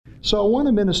So I want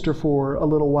to minister for a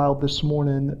little while this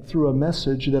morning through a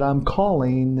message that I'm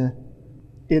calling,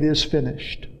 It Is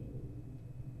Finished.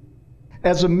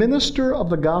 As a minister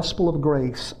of the gospel of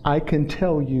grace, I can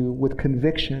tell you with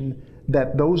conviction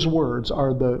that those words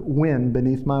are the wind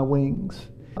beneath my wings.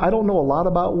 I don't know a lot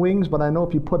about wings, but I know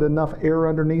if you put enough air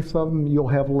underneath them, you'll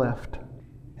have lift.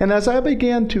 And as I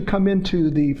began to come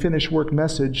into the finished work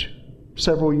message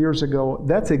several years ago,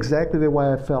 that's exactly the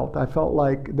way I felt. I felt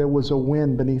like there was a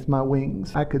wind beneath my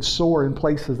wings. I could soar in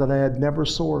places that I had never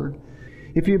soared.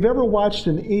 If you've ever watched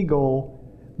an eagle,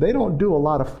 they don't do a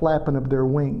lot of flapping of their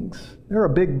wings. They're a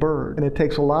big bird, and it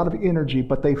takes a lot of energy,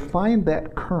 but they find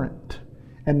that current,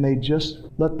 and they just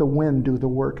let the wind do the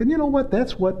work. And you know what?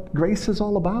 That's what grace is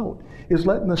all about, is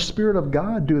letting the Spirit of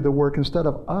God do the work instead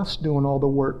of us doing all the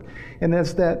work. And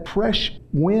as that fresh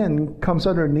wind comes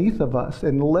underneath of us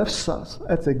and lifts us,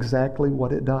 that's exactly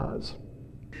what it does.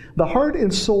 The heart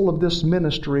and soul of this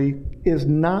ministry is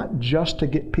not just to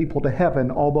get people to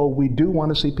heaven, although we do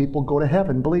want to see people go to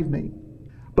heaven, believe me.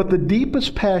 But the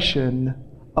deepest passion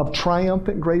of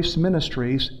Triumphant Grace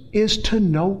Ministries is to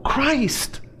know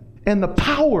Christ and the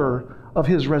power of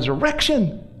His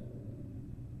resurrection.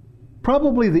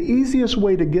 Probably the easiest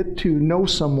way to get to know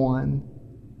someone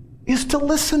is to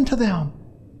listen to them.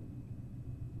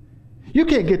 You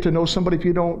can't get to know somebody if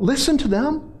you don't listen to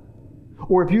them,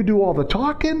 or if you do all the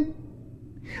talking.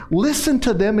 Listen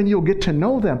to them and you'll get to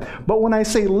know them. But when I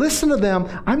say listen to them,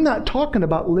 I'm not talking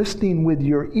about listening with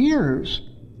your ears.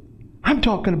 I'm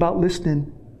talking about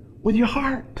listening with your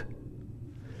heart.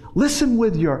 Listen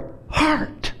with your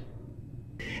heart.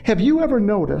 Have you ever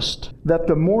noticed that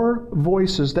the more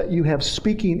voices that you have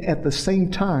speaking at the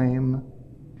same time,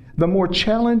 the more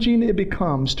challenging it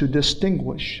becomes to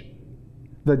distinguish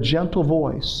the gentle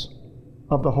voice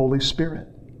of the Holy Spirit?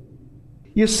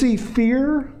 You see,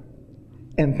 fear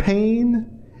and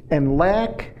pain and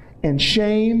lack and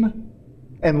shame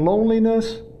and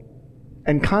loneliness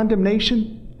and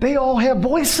condemnation, they all have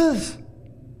voices.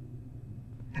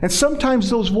 And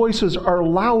sometimes those voices are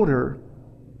louder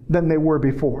than they were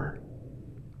before.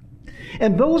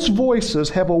 And those voices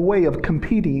have a way of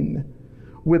competing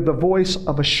with the voice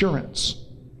of assurance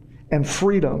and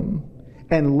freedom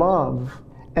and love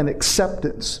and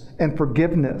acceptance and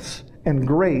forgiveness and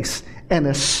grace, and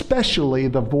especially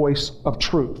the voice of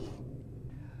truth.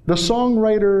 The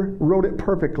songwriter wrote it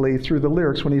perfectly through the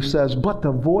lyrics when he says, "But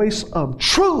the voice of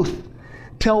truth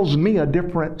tells me a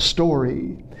different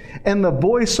story. And the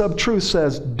voice of truth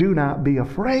says, do not be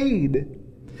afraid.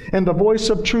 And the voice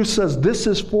of truth says, this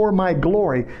is for my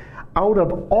glory. Out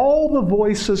of all the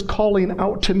voices calling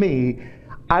out to me,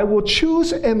 I will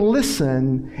choose and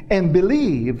listen and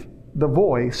believe the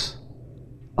voice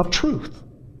of truth."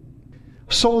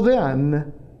 So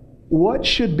then, what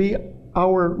should be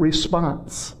our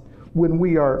response when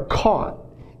we are caught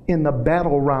in the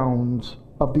battle rounds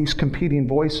of these competing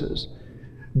voices?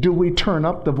 Do we turn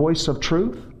up the voice of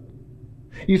truth?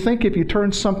 You think if you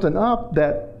turn something up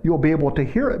that you'll be able to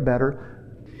hear it better.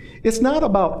 It's not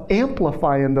about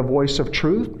amplifying the voice of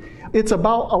truth. It's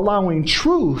about allowing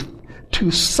truth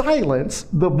to silence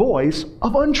the voice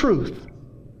of untruth.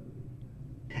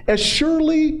 As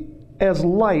surely as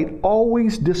light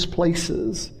always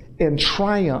displaces and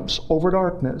triumphs over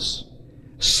darkness,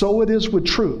 so it is with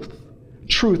truth.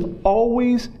 Truth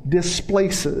always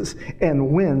displaces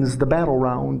and wins the battle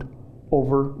round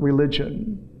over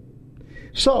religion.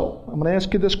 So, I'm going to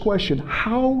ask you this question.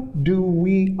 How do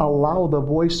we allow the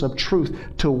voice of truth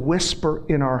to whisper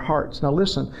in our hearts? Now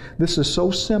listen, this is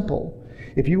so simple.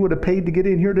 If you would have paid to get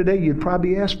in here today, you'd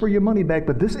probably ask for your money back,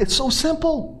 but it's so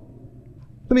simple.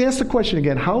 Let me ask the question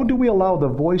again. How do we allow the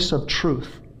voice of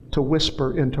truth to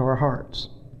whisper into our hearts?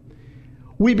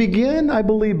 We begin, I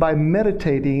believe, by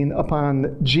meditating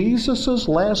upon Jesus'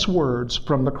 last words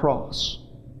from the cross,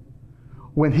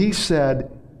 when He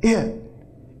said, "It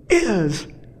is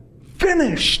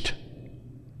finished."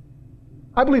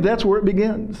 I believe that's where it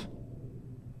begins.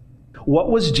 What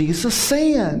was Jesus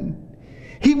saying?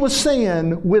 He was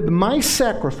saying, with my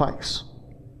sacrifice,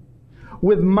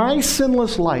 with my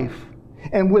sinless life,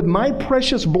 and with my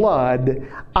precious blood,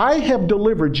 I have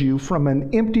delivered you from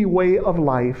an empty way of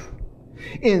life.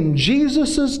 In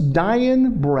Jesus'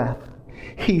 dying breath,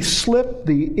 He slipped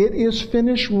the "it is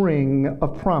finished" ring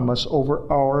of promise over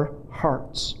our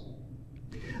hearts.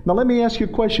 Now let me ask you a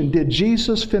question. Did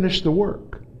Jesus finish the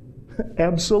work?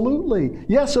 Absolutely.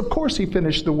 Yes, of course He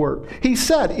finished the work. He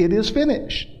said, "It is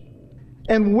finished."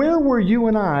 And where were you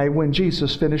and I when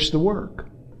Jesus finished the work?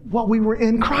 Well, we were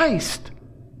in Christ.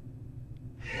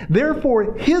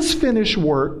 Therefore, His finished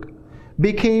work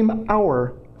became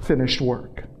our finished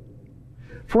work.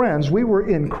 Friends, we were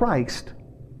in Christ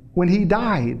when He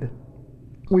died.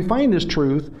 We find this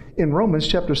truth in Romans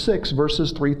chapter 6,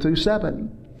 verses 3 through 7.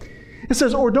 It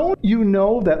says, "Or don't you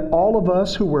know that all of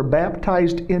us who were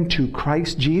baptized into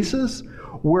Christ Jesus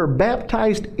were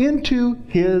baptized into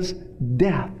His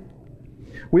death?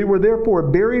 We were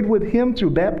therefore buried with Him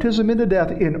through baptism into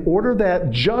death, in order that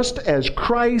just as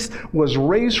Christ was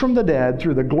raised from the dead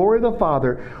through the glory of the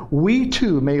Father, we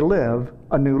too may live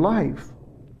a new life.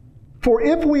 For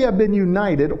if we have been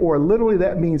united," or literally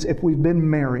that means if we've been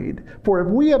married, "for if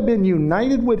we have been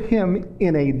united with Him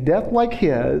in a death like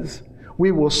His,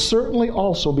 we will certainly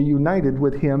also be united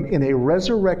with Him in a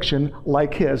resurrection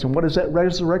like His." And what is that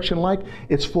resurrection like?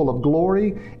 It's full of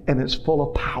glory and it's full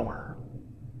of power.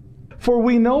 "For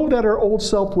we know that our old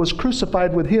self was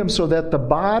crucified with Him, so that the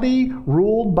body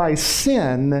ruled by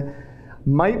sin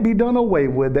might be done away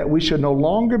with, that we should no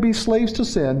longer be slaves to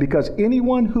sin, because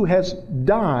anyone who has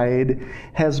died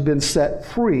has been set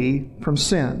free from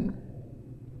sin."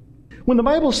 When the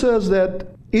Bible says that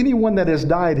anyone that has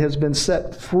died has been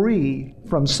set free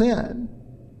from sin,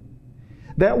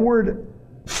 that word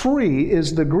free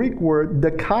is the Greek word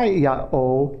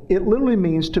dikaiō. It literally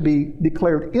means to be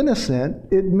declared innocent.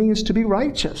 It means to be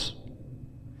righteous.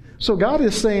 So God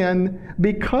is saying,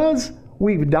 because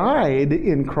we've died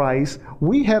in Christ,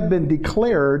 we have been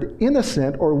declared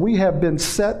innocent, or we have been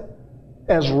set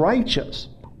as righteous.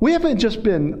 We haven't just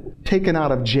been taken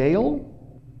out of jail.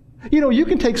 You know, you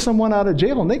can take someone out of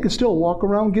jail and they can still walk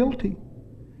around guilty.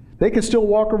 They can still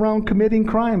walk around committing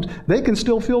crimes. They can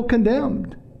still feel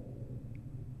condemned.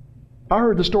 I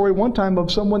heard the story one time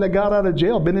of someone that got out of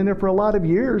jail, been in there for a lot of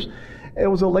years. It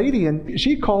was a lady, and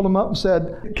she called him up and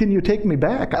said, "Can you take me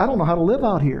back? I don't know how to live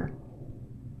out here."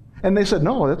 And they said,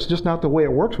 "No, that's just not the way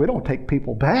it works. We don't take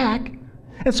people back."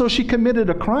 And so she committed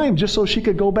a crime just so she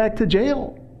could go back to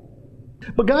jail.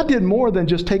 But God did more than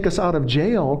just take us out of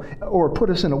jail or put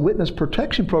us in a witness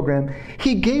protection program.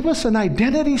 He gave us an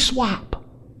identity swap.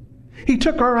 He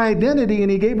took our identity and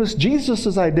He gave us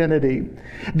Jesus' identity.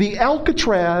 The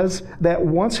Alcatraz that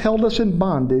once held us in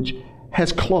bondage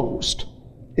has closed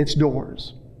its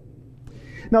doors.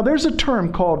 Now there's a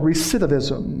term called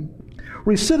recidivism.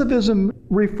 Recidivism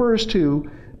refers to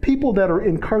people that are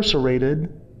incarcerated,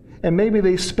 and maybe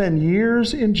they spend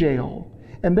years in jail,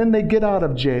 and then they get out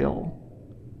of jail,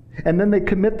 and then they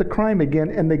commit the crime again,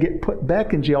 and they get put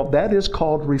back in jail. That is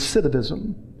called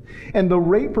recidivism. And the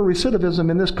rate for recidivism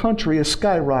in this country is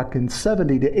skyrocketing.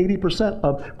 70 to 80%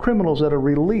 of criminals that are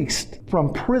released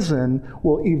from prison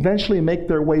will eventually make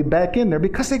their way back in there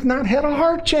because they've not had a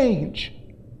heart change.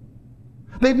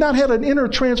 They've not had an inner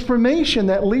transformation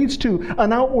that leads to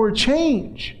an outward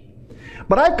change.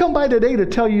 But I've come by today to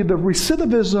tell you the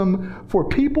recidivism for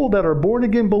people that are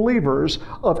born-again believers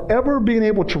of ever being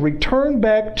able to return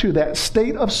back to that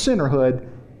state of sinnerhood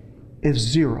is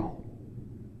zero.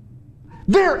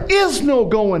 There is no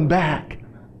going back.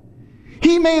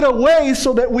 He made a way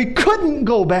so that we couldn't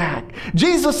go back.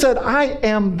 Jesus said, "I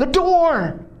am the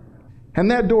door."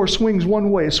 And that door swings one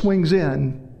way, it swings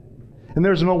in. And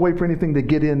there's no way for anything to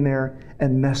get in there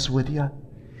and mess with you.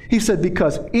 He said,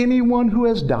 because anyone who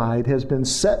has died has been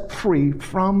set free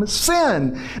from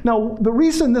sin. Now, the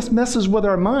reason this messes with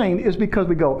our mind is because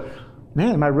we go,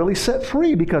 man, am I really set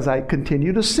free? Because I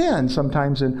continue to sin,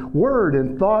 sometimes in word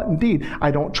and thought and deed.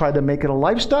 I don't try to make it a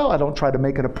lifestyle. I don't try to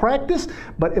make it a practice.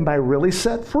 But am I really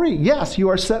set free? Yes, you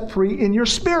are set free in your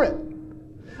spirit.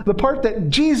 The part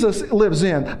that Jesus lives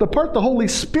in, the part the Holy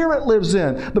Spirit lives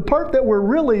in, the part that we're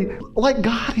really like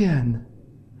God in.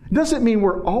 Doesn't mean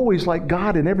we're always like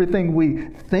God in everything we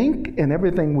think and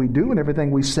everything we do and everything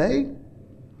we say.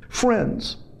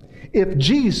 Friends, if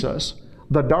Jesus,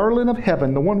 the darling of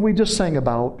heaven, the one we just sang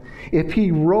about, if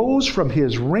He rose from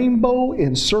His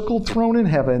rainbow-encircled throne in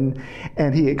heaven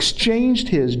and He exchanged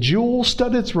His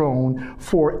jewel-studded throne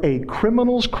for a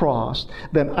criminal's cross,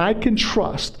 then I can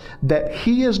trust that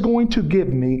He is going to give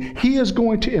me, He is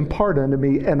going to impart unto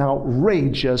me an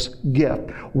outrageous gift.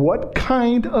 What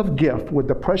kind of gift would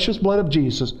the precious blood of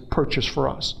Jesus purchase for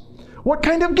us? What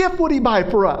kind of gift would He buy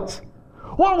for us?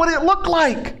 What would it look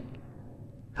like?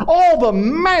 All the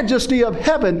majesty of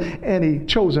heaven, and He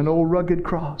chose an old rugged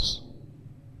cross.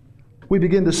 We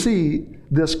begin to see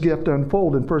this gift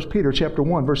unfold in 1 Peter chapter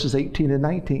 1, verses 18 and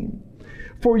 19.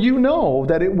 For you know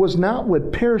that it was not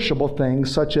with perishable things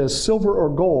such as silver or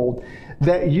gold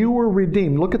that you were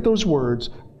redeemed. Look at those words.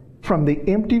 From the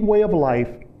empty way of life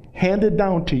handed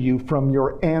down to you from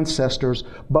your ancestors,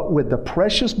 but with the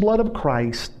precious blood of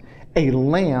Christ, a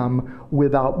lamb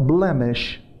without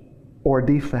blemish or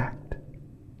defect.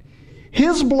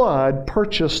 His blood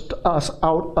purchased us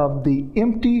out of the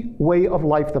empty way of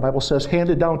life, the Bible says,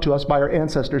 handed down to us by our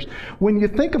ancestors. When you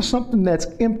think of something that's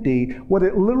empty, what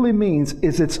it literally means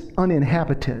is it's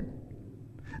uninhabited.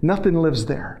 Nothing lives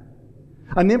there.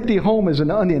 An empty home is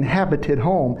an uninhabited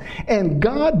home. And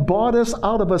God bought us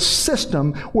out of a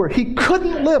system where He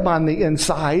couldn't live on the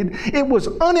inside. It was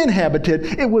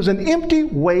uninhabited. It was an empty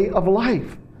way of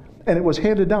life. And it was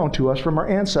handed down to us from our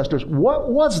ancestors. What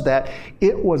was that?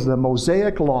 It was the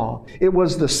Mosaic Law. It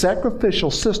was the sacrificial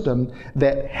system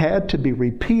that had to be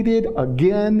repeated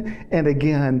again and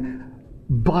again.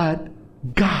 But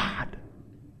God.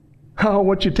 I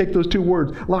want you to take those two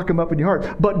words, lock them up in your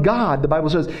heart. But God, the Bible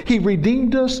says, He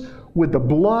redeemed us with the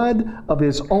blood of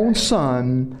His own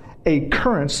Son, a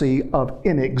currency of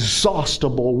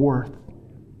inexhaustible worth.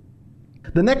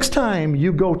 The next time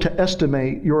you go to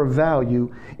estimate your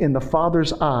value in the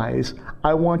Father's eyes,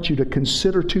 I want you to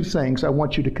consider two things. I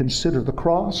want you to consider the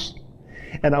cross,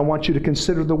 and I want you to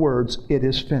consider the words, "It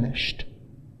is finished."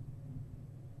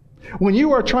 When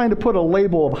you are trying to put a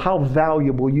label of how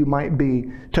valuable you might be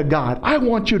to God, I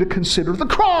want you to consider the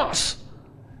cross.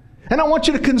 And I want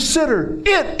you to consider,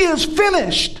 it is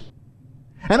finished.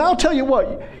 And I'll tell you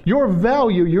what, your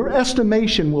value, your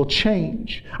estimation will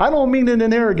change. I don't mean in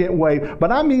an arrogant way,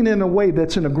 but I mean in a way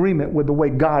that's in agreement with the way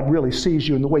God really sees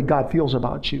you and the way God feels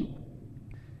about you.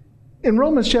 In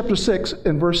Romans chapter 6,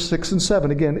 in verse 6 and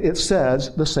 7, again, it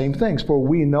says the same things. For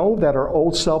we know that our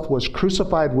old self was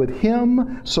crucified with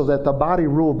Him, so that the body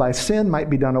ruled by sin might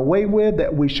be done away with,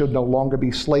 that we should no longer be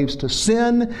slaves to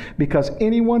sin, because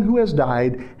anyone who has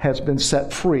died has been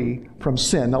set free from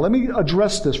sin. Now let me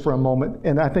address this for a moment,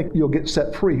 and I think you'll get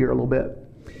set free here a little bit.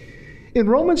 In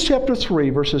Romans chapter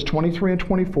 3, verses 23 and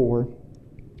 24,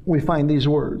 we find these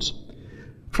words.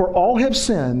 For all have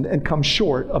sinned and come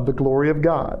short of the glory of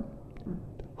God.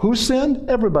 Who sinned?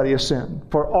 Everybody has sinned.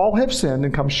 For all have sinned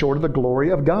and come short of the glory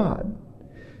of God.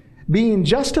 Being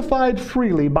justified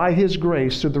freely by His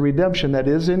grace through the redemption that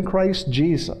is in Christ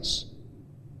Jesus.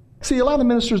 See, a lot of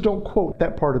ministers don't quote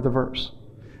that part of the verse.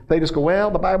 They just go,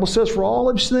 well, the Bible says, for all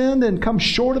have sinned and come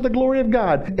short of the glory of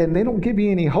God. And they don't give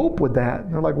you any hope with that.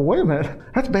 And they're like, well, wait a minute,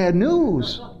 that's bad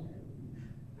news.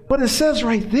 But it says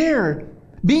right there,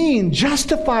 being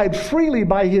justified freely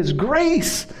by His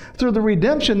grace through the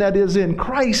redemption that is in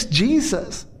Christ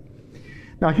Jesus.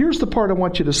 Now here's the part I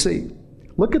want you to see.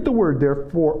 Look at the word there,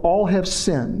 for all have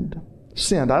sinned.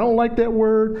 Sinned. I don't like that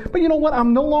word, but you know what?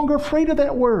 I'm no longer afraid of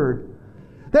that word.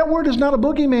 That word is not a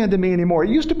boogeyman to me anymore.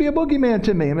 It used to be a boogeyman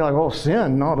to me. I'm like, oh,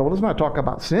 sin? No, let's not talk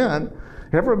about sin.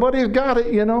 Everybody's got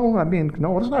it, you know. I mean,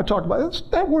 no, let's not talk about it.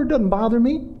 That word doesn't bother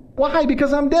me. Why?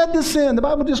 Because I'm dead to sin. The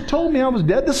Bible just told me I was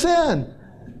dead to sin.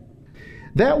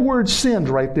 That word sinned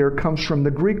right there comes from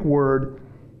the Greek word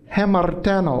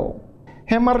hamartano.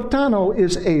 Hamartano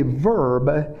is a verb,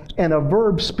 and a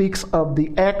verb speaks of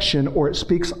the action, or it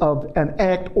speaks of an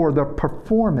act or the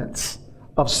performance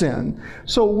of sin.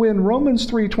 So when Romans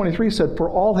 3:23 said, for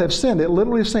all have sinned, it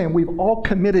literally is saying we've all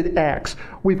committed acts.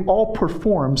 We've all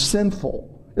performed sinful,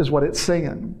 is what it's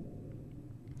saying.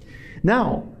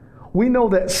 Now, we know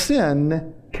that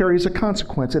sin carries a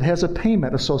consequence. It has a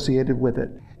payment associated with it.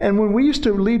 And when we used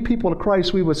to lead people to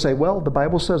Christ, we would say, well, the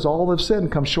Bible says all have sinned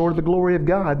and come short of the glory of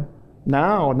God.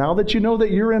 Now that you know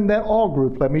that you're in that all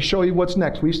group, let me show you what's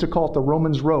next. We used to call it the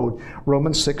Romans road.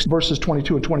 Romans 6, verses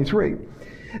 22 and 23.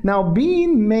 Now,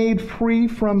 being made free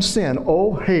from sin.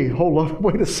 Oh, hey, hold on.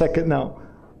 Wait a second now.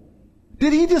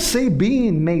 Did he just say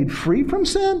being made free from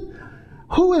sin?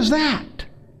 Who is that?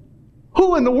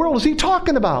 Who in the world is he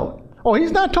talking about? Oh,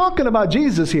 he's not talking about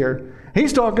Jesus here.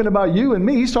 He's talking about you and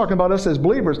me. He's talking about us as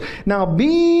believers. Now,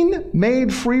 being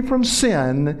made free from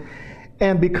sin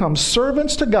and become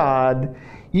servants to God,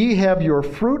 ye have your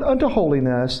fruit unto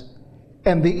holiness,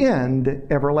 and the end,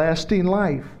 everlasting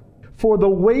life. For the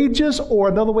wages, or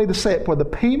another way to say it, for the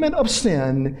payment of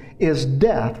sin is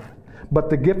death, but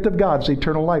the gift of God is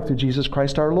eternal life through Jesus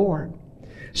Christ our Lord.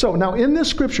 So now in this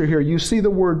scripture here, you see the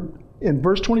word in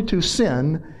verse 22,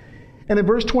 sin, and in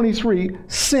verse 23,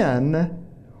 sin.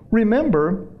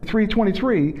 Remember,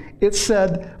 3:23, it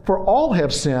said, for all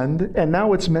have sinned, and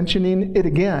now it's mentioning it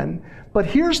again. But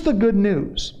here's the good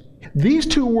news. These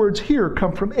two words here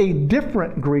come from a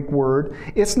different Greek word.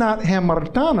 It's not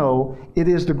hamartano, it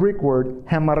is the Greek word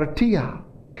hamartia.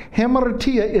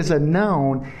 Hamartia is a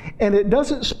noun, and it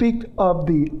doesn't speak of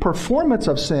the performance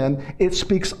of sin, it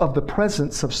speaks of the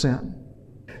presence of sin.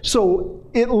 So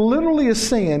it literally is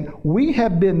saying we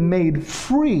have been made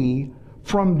free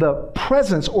from the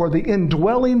presence or the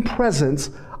indwelling presence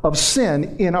of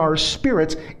sin in our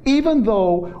spirits, even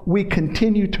though we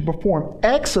continue to perform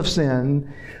acts of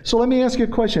sin. So let me ask you a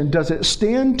question. Does it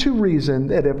stand to reason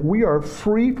that if we are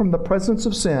free from the presence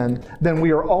of sin, then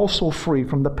we are also free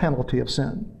from the penalty of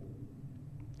sin?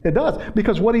 It does.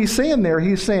 Because what he's saying there,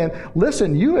 he's saying,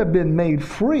 listen, you have been made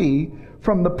free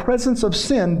from the presence of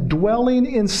sin dwelling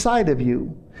inside of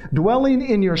you, dwelling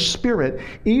in your spirit,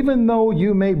 even though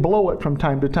you may blow it from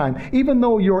time to time, even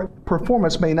though your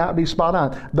performance may not be spot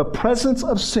on. The presence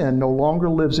of sin no longer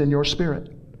lives in your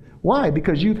spirit. Why?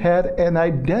 Because you've had an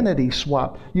identity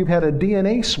swap. You've had a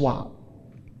DNA swap.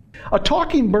 A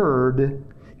talking bird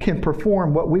can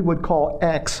perform what we would call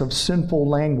acts of sinful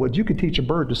language. You could teach a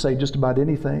bird to say just about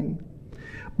anything.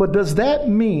 But does that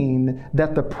mean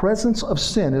that the presence of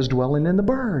sin is dwelling in the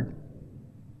bird?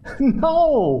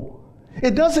 No,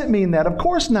 it doesn't mean that. Of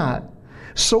course not.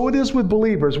 So it is with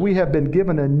believers. We have been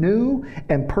given a new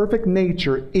and perfect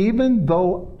nature, even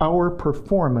though our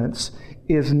performance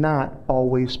is not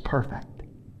always perfect.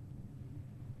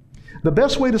 The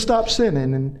best way to stop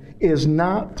sinning is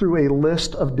not through a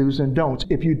list of do's and don'ts.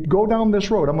 If you go down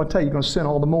this road, I'm going to tell you, you're going to sin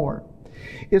all the more.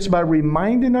 It's by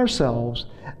reminding ourselves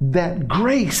that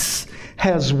grace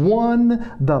has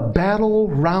won the battle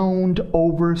round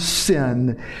over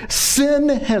sin. Sin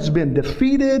has been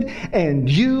defeated, and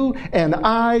you and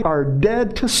I are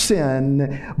dead to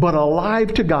sin, but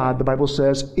alive to God, the Bible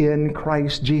says, in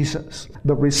Christ Jesus.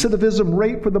 The recidivism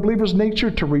rate for the believer's nature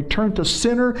to return to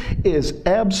sinner is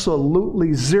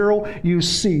absolutely zero. You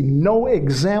see no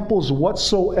examples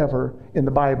whatsoever in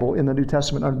the Bible, in the New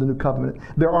Testament, under the New Covenant.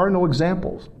 There are no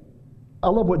examples. I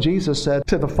love what Jesus said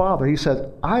to the Father. He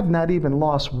said, I've not even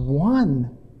lost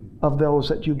one of those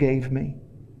that you gave me.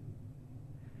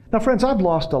 Now, friends, I've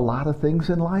lost a lot of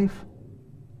things in life.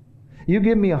 You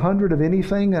give me 100 of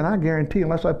anything, and I guarantee,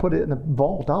 unless I put it in a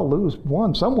vault, I'll lose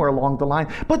one somewhere along the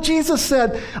line. But Jesus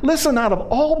said, listen, out of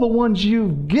all the ones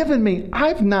you've given me,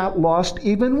 I've not lost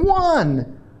even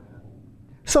one.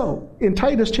 So, in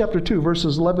Titus chapter 2,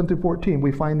 verses 11 through 14,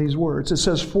 we find these words. It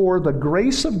says, for the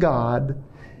grace of God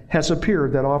has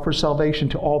appeared that offers salvation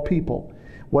to all people.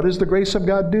 What does the grace of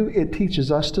God do? It teaches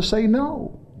us to say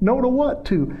no. No to what?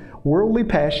 To worldly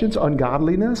passions,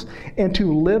 ungodliness, and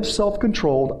to live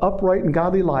self-controlled, upright, and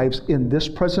godly lives in this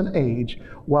present age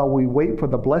while we wait for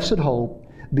the blessed hope,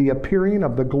 the appearing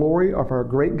of the glory of our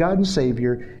great God and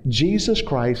Savior, Jesus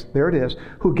Christ, there it is,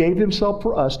 who gave himself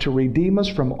for us to redeem us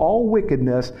from all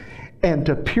wickedness and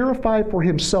to purify for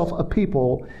himself a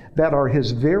people that are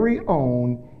his very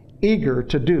own, eager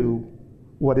to do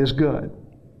what is good.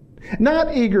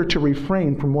 Not eager to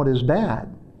refrain from what is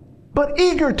bad, but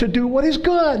eager to do what is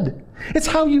good. It's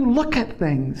how you look at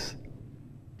things.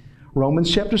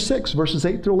 Romans chapter 6, verses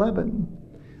 8 through 11.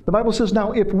 The Bible says,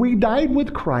 now if we died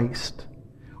with Christ,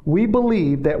 we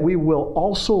believe that we will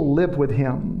also live with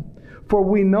him. For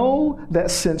we know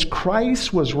that since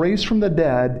Christ was raised from the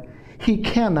dead, he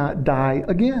cannot die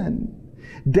again.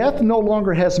 Death no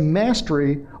longer has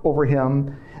mastery over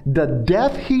him. The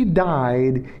death he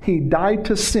died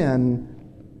to sin.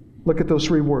 Look at those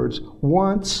three words.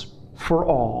 Once for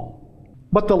all.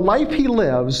 But the life he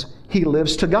lives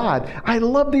to God. I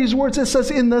love these words. It says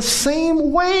in the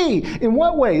same way. In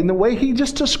what way? In the way he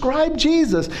just described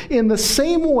Jesus. In the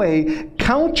same way,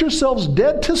 count yourselves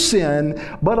dead to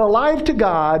sin, but alive to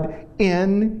God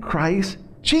in Christ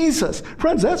Jesus.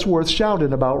 Friends, that's worth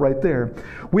shouting about right there.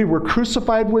 We were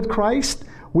crucified with Christ.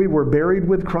 We were buried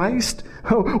with Christ.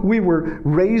 We were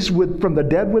raised from the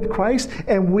dead with Christ.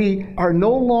 And we are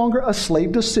no longer a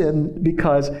slave to sin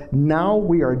because now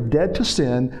we are dead to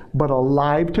sin, but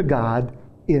alive to God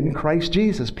in Christ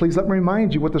Jesus. Please let me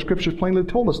remind you what the Scriptures plainly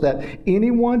told us, that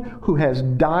anyone who has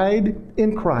died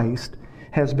in Christ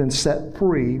has been set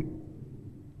free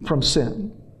from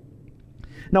sin.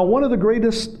 Now, one of the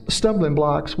greatest stumbling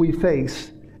blocks we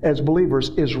face as believers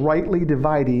is rightly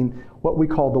dividing what we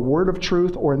call the word of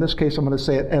truth, or in this case, I'm going to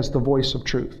say it as the voice of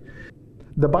truth.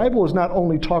 The Bible is not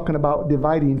only talking about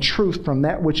dividing truth from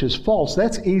that which is false,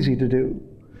 that's easy to do,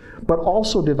 but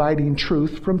also dividing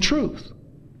truth from truth.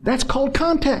 That's called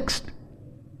context,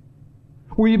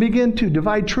 where you begin to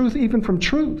divide truth even from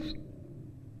truth.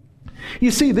 You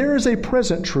see, there is a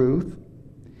present truth,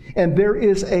 and there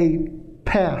is a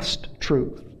past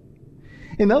truth.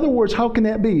 In other words, how can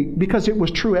that be? Because it was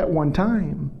true at one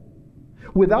time.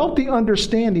 Without the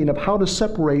understanding of how to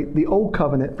separate the old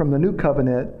covenant from the new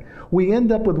covenant, we end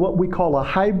up with what we call a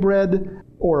hybrid,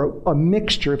 or a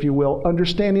mixture, if you will,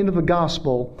 understanding of the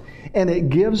gospel, and it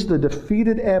gives the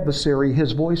defeated adversary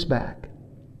his voice back.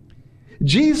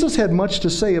 Jesus had much to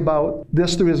say about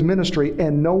this through his ministry,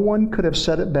 and no one could have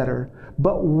said it better.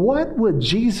 But what would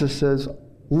Jesus'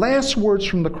 last words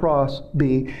from the cross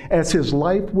be as his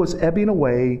life was ebbing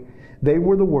away? They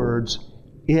were the words,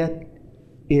 "It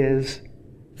is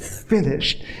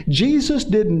finished." Jesus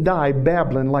didn't die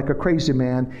babbling like a crazy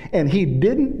man, and he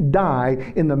didn't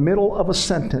die in the middle of a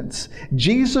sentence.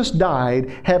 Jesus died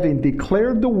having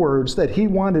declared the words that he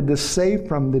wanted to say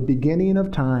from the beginning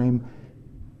of time.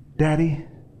 Daddy,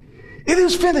 it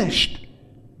is finished.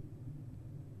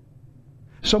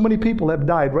 So many people have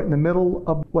died right in the middle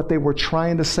of what they were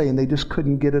trying to say, and they just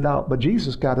couldn't get it out. But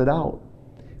Jesus got it out.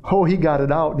 Oh, he got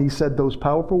it out, and he said those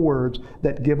powerful words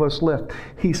that give us lift.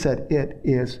 He said, "It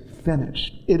is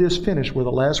finished." It is finished were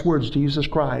the last words Jesus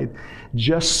cried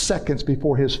just seconds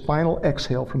before his final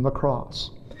exhale from the cross.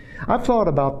 I've thought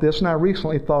about this, and I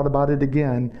recently thought about it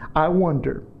again.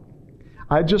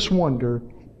 I just wonder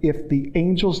if the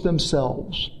angels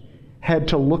themselves had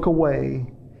to look away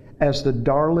as the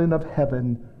darling of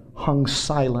heaven hung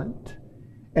silent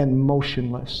and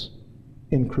motionless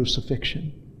in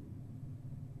crucifixion.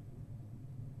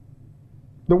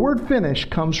 The word finish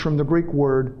comes from the Greek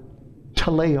word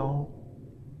teleo.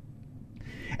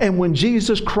 And when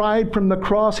Jesus cried from the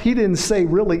cross, he didn't say,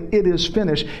 really, "It is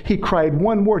finished." He cried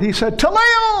one word. He said,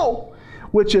 "Teleo,"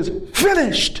 which is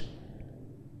finished.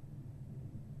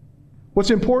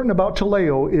 What's important about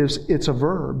teleo is it's a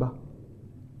verb.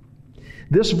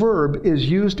 This verb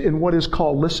is used in what is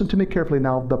called, listen to me carefully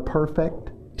now, the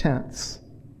perfect tense.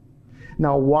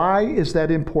 Now, why is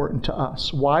that important to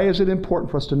us? Why is it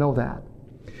important for us to know that?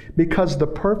 Because the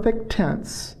perfect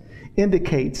tense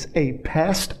indicates a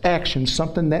past action,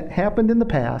 something that happened in the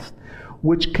past,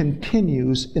 which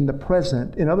continues in the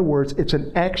present. In other words, it's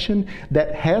an action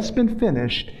that has been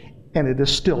finished, and it is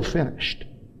still finished.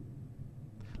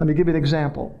 Let me give you an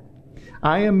example.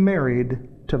 I am married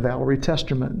to Valerie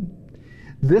Testerman.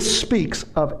 This speaks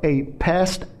of a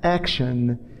past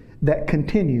action that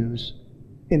continues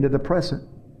into the present.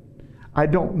 I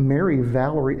don't marry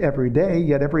Valerie every day,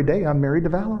 yet every day I'm married to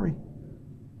Valerie.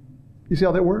 You see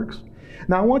how that works?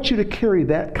 Now I want you to carry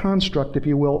that construct, if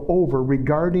you will, over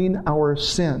regarding our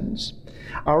sins.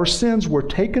 Our sins were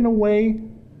taken away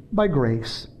by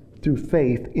grace through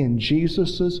faith in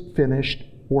Jesus' finished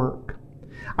work.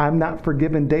 I'm not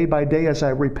forgiven day by day as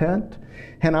I repent,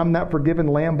 and I'm not forgiven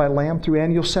lamb by lamb through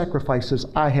annual sacrifices.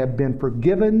 I have been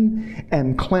forgiven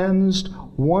and cleansed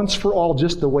once for all,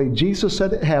 just the way Jesus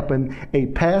said it happened, a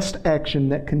past action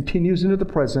that continues into the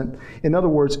present. In other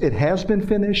words, it has been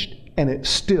finished, and it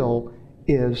still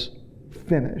is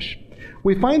finished.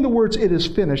 We find the words "it is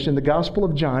finished" in the Gospel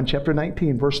of John, chapter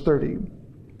 19, verse 30.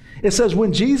 It says,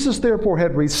 "When Jesus therefore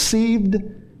had received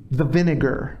the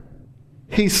vinegar,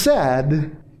 he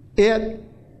said, 'It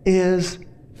is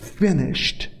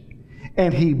finished.'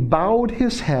 And he bowed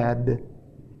his head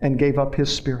and gave up his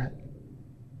spirit."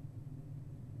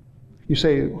 You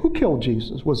say, who killed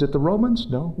Jesus? Was it the Romans?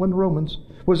 No, it wasn't the Romans.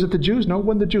 Was it the Jews? No, it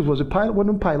wasn't the Jews. Was it Pilate?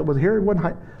 Wasn't Pilate. Was it Herod? Wasn't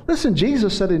Pilate. Listen,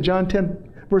 Jesus said in John 10,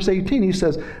 verse 18, he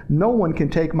says, "No one can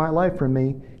take my life from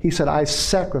me." He said, "I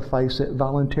sacrifice it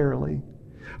voluntarily.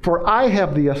 For I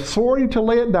have the authority to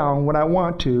lay it down when I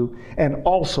want to, and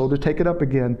also to take it up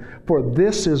again. For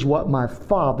this is what my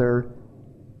Father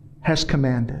has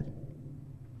commanded."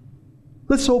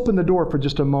 Let's open the door for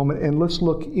just a moment and let's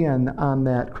look in on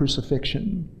that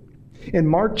crucifixion. In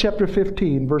Mark chapter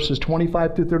 15, verses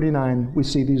 25 through 39, we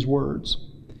see these words.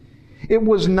 "It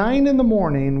was 9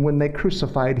 a.m. when they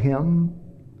crucified him.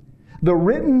 The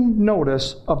written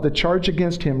notice of the charge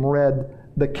against him read,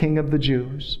 'The King of the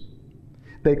Jews.'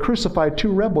 They crucified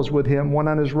 2 rebels with him, one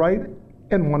on his right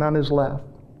and one on his left.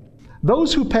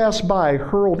 Those who passed by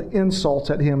hurled insults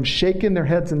at him, shaking their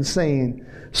heads and saying,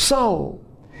 'So,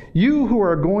 you who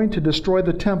are going to destroy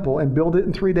the temple and build it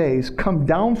in 3 days, come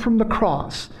down from the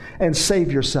cross and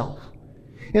save yourself.'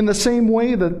 In the same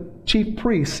way, the chief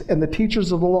priests and the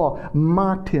teachers of the law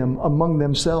mocked him among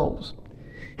themselves.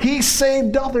 'He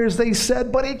saved others,' they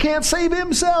said, 'but he can't save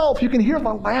himself.'" You can hear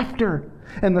the laughter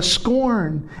and the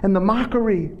scorn and the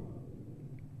mockery.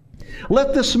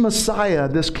 "Let this Messiah,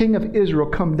 this King of Israel,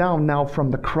 come down now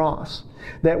from the cross,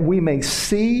 that we may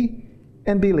see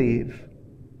and believe."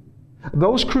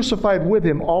 Those crucified with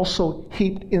him also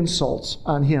heaped insults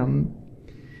on him.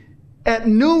 At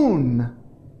noon,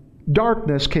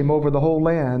 darkness came over the whole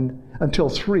land until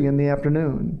 3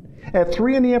 p.m. At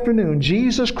 3 p.m,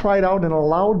 Jesus cried out in a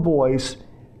loud voice,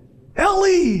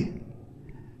 "Eli,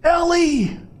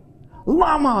 Eli,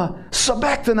 lama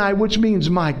sabachthani," which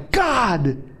means, my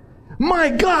God,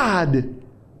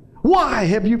 Why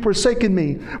have you forsaken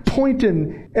me?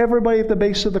 Pointing everybody at the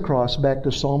base of the cross back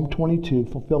to Psalm 22,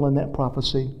 fulfilling that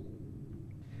prophecy.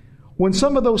 When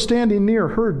some of those standing near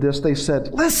heard this, they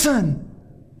said, "Listen,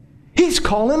 he's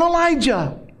calling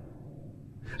Elijah."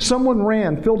 Someone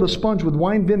ran, filled a sponge with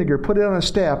wine vinegar, put it on a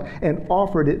staff, and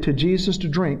offered it to Jesus to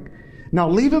drink. "Now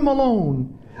leave him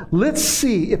alone. Let's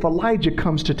see if Elijah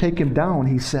comes to take him down,"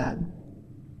 he said.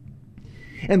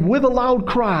 And with a loud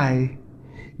cry,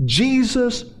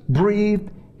 Jesus breathed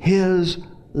his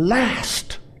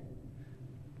last.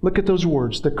 Look at those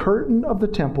words. The curtain of the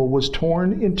temple was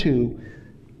torn in two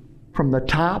from the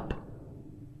top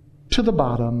to the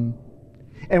bottom.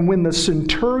 And when the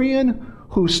centurion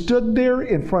who stood there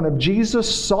in front of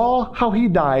Jesus saw how he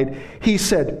died, he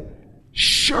said,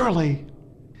 "Surely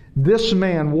this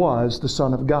man was the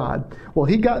Son of God." Well,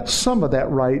 he got some of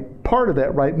that right, part of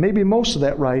that right, maybe most of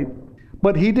that right,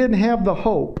 but he didn't have the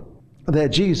hope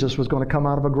that Jesus was going to come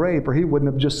out of a grave, or he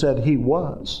wouldn't have just said he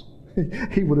was.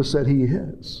 He would have said he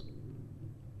is.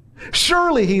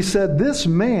 Surely, he said, this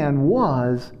man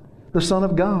was the Son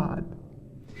of God.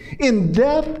 In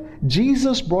death,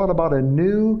 Jesus brought about a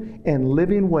new and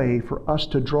living way for us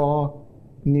to draw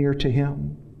near to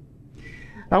him.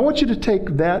 I want you to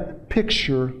take that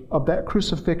picture of that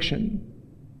crucifixion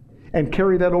and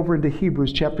carry that over into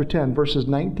Hebrews chapter 10, verses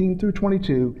 19 through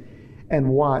 22, and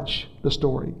watch the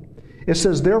story. It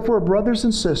says, "Therefore, brothers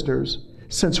and sisters,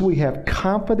 since we have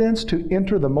confidence to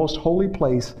enter the most holy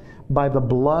place by the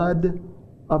blood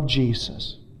of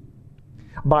Jesus,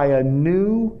 by a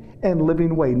new and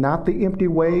living way," not the empty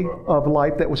way of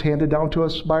life that was handed down to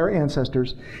us by our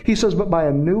ancestors. He says, "but by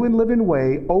a new and living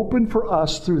way opened for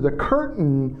us through the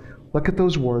curtain," look at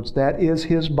those words, "that is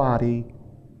his body.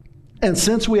 And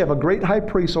since we have a great high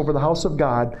priest over the house of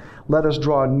God, let us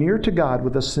draw near to God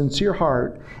with a sincere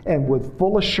heart and with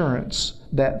full assurance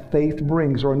that faith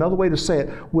brings," or another way to say it,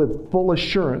 with full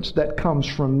assurance that comes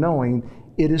from knowing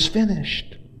it is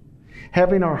finished.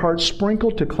 "Having our hearts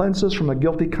sprinkled to cleanse us from a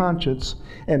guilty conscience,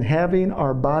 and having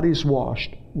our bodies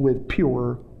washed with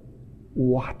pure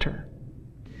water."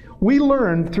 We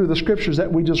learned through the scriptures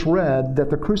that we just read that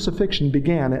the crucifixion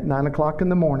began at 9 o'clock in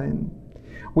the morning.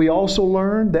 We also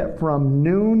learned that from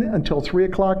noon until 3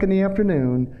 o'clock in the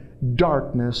afternoon,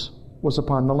 darkness was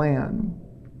upon the land.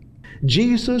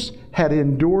 Jesus had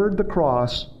endured the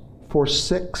cross for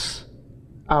 6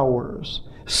 hours.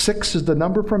 6 is the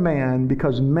number for man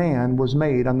because man was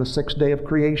made on the 6th day of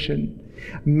creation.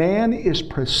 Man is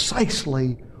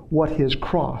precisely what his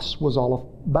cross was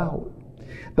all about.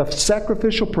 The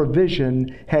sacrificial provision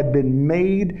had been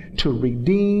made to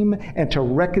redeem and to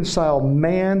reconcile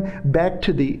man back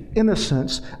to the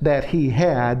innocence that he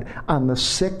had on the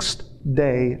 6th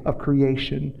day of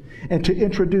creation, and to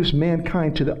introduce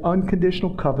mankind to the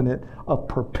unconditional covenant of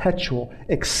perpetual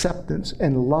acceptance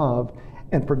and love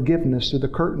and forgiveness through the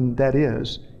curtain that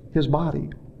is his body.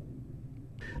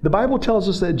 The Bible tells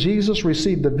us that Jesus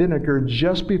received the vinegar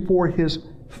just before his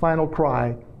final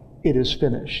cry, "It is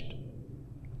finished."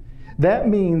 That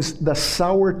means the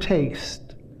sour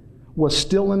taste was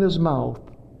still in his mouth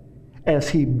as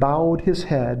he bowed his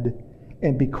head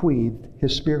and bequeathed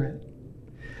his spirit.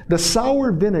 The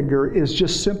sour vinegar is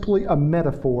just simply a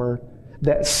metaphor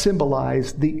that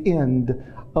symbolized the end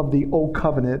of the old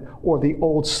covenant or the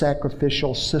old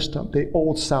sacrificial system, the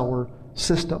old sour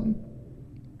system.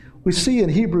 We see in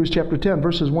Hebrews chapter 10,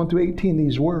 verses 1 through 18,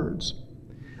 these words,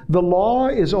 "The law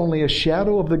is only a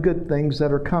shadow of the good things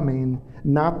that are coming,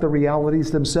 not the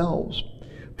realities themselves.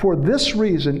 For this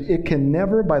reason, it can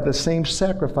never, by the same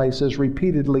sacrifices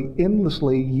repeatedly,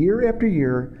 endlessly, year after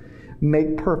year,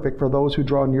 make perfect for those who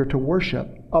draw near to worship.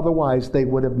 Otherwise, they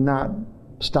would have not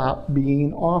stopped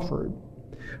being offered.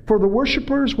 For the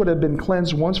worshipers would have been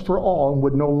cleansed once for all and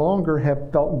would no longer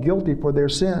have felt guilty for their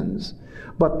sins.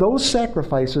 But those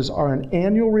sacrifices are an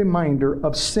annual reminder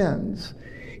of sins.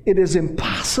 It is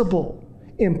impossible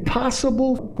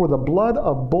for the blood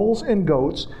of bulls and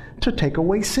goats to take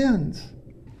away sins.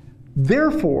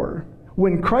 Therefore,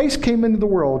 when Christ came into the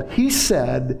world, he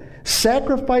said,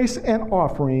 'Sacrifice and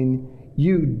offering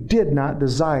you did not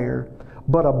desire,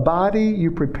 but a body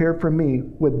you prepared for me.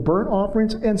 With burnt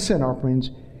offerings and sin offerings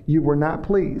you were not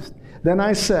pleased.' Then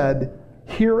I said,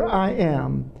 'Here I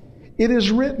am. It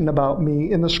is written about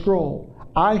me in the scroll.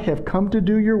 I have come to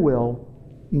do your will,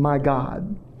 my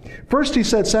God.'" First he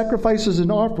said, "Sacrifices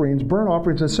and offerings, burnt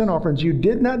offerings and sin offerings, you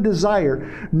did not desire,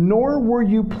 nor were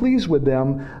you pleased with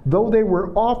them, though they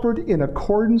were offered in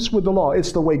accordance with the law."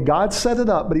 It's the way God set it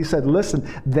up, but he said, listen,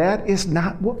 that is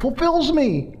not what fulfills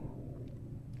me.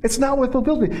 It's not what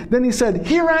fulfills me. Then he said,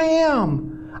 "Here I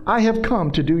am. I have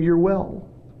come to do your will."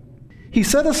 He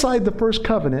set aside the first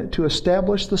covenant to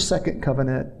establish the second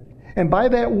covenant, and by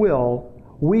that will,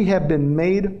 we have been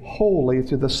made holy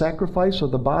through the sacrifice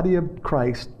of the body of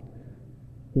Christ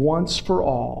once for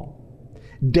all.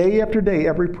 Day after day,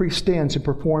 every priest stands and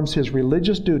performs his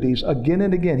religious duties. Again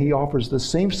and again, he offers the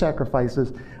same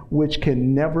sacrifices which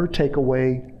can never take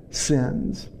away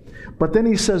sins. But then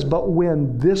he says, but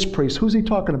when this priest, who's he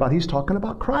talking about? He's talking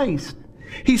about Christ.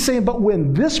 He's saying, but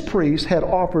when this priest had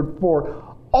offered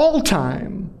for all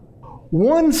time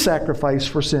one sacrifice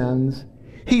for sins,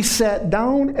 he sat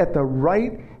down at the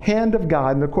right hand of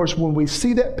God. And of course, when we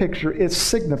see that picture, it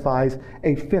signifies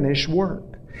a finished work.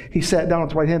 He sat down at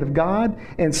the right hand of God,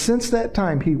 and since that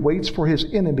time he waits for his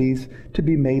enemies to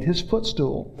be made his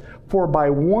footstool. For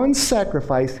by one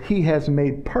sacrifice he has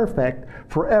made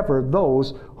perfect forever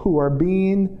those who are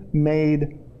being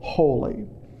made holy.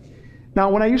 Now,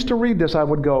 when I used to read this, I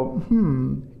would go,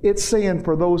 it's saying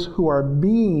for those who are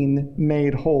being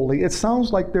made holy. It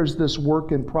sounds like there's this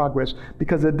work in progress,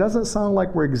 because it doesn't sound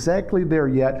like we're exactly there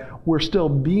yet. We're still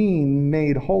being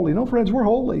made holy. No, friends, we're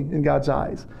holy in God's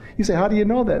eyes. You say, how do you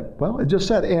know that? Well, it just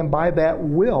said, and by that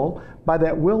will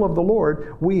of the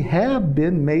Lord, we have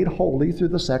been made holy through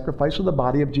the sacrifice of the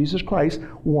body of Jesus Christ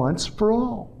once for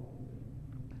all.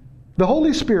 The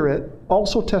Holy Spirit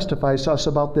also testifies to us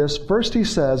about this. First he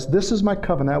says, this is my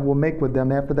covenant I will make with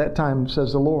them after that time,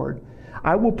 says the Lord.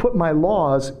 I will put my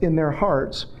laws in their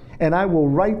hearts, and I will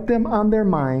write them on their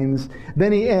minds.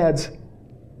 Then he adds,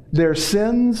 their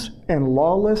sins and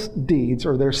lawless deeds,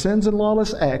 or their sins and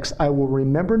lawless acts, I will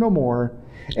remember no more.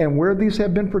 And where these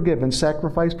have been forgiven,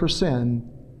 sacrifice for sin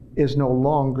is no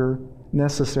longer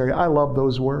necessary. I love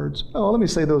those words. Oh, let me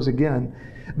say those again.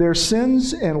 Their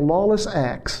sins and lawless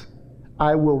acts,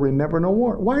 I will remember no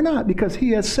more. Why not? Because he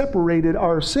has separated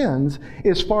our sins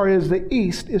as far as the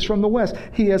east is from the west.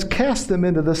 He has cast them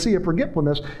into the sea of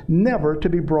forgetfulness, never to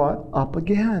be brought up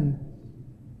again.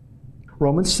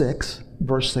 Romans 6,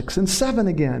 verse 6 and 7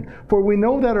 again. For we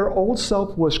know that our old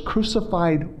self was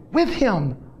crucified with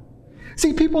him.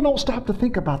 See, people don't stop to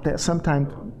think about that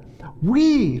sometimes.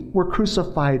 We were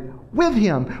crucified with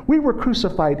him. We were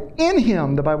crucified in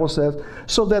him, the Bible says,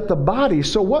 so that the body,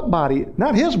 so what body?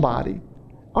 Not his body.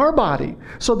 Our body,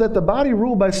 so that the body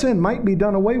ruled by sin might be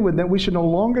done away with, that we should no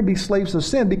longer be slaves of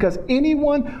sin, because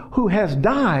anyone who has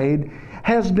died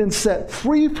has been set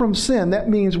free from sin. That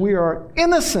means we are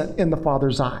innocent in the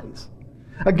Father's eyes.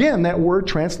 Again, that word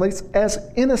translates as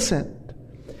innocent.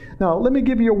 Now, let me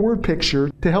give you a word picture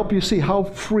to help you see how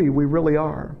free we really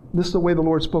are. This is the way the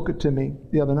Lord spoke it to me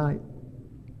the other night.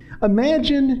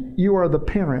 Imagine you are the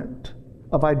parent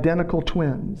of identical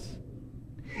twins,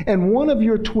 and one of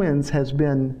your twins has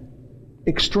been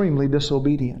extremely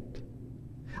disobedient.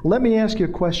 Let me ask you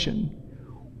a question.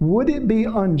 Would it be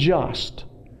unjust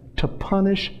to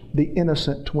punish the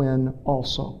innocent twin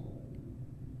also?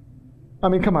 I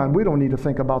mean, come on, we don't need to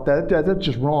think about that. That's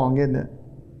just wrong, isn't it?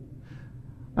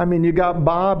 I mean, you got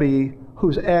Bobby,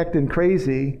 who's acting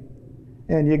crazy,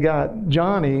 and you got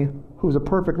Johnny, who's a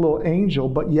perfect little angel,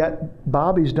 but yet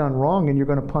Bobby's done wrong, and you're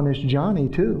going to punish Johnny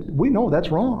too. We know that's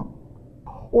wrong.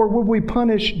 Or would we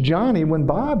punish Johnny when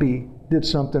Bobby did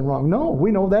something wrong? No,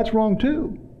 we know that's wrong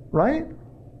too, right?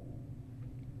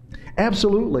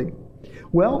 Absolutely.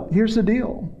 Well, here's the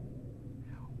deal.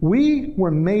 We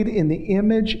were made in the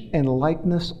image and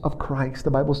likeness of Christ.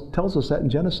 The Bible tells us that in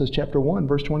Genesis chapter 1,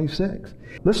 verse 26.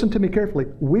 Listen to me carefully.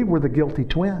 We were the guilty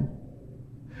twin.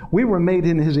 We were made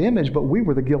in his image, but we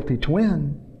were the guilty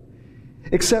twin.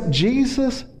 Except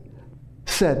Jesus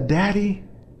said, Daddy,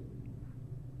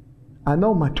 I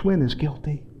know my twin is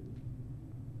guilty,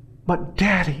 but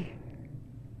Daddy,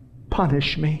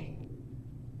 punish me.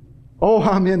 Oh,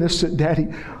 I'm innocent, Daddy.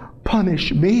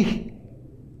 Punish me.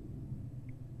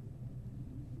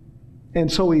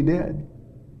 And so he did.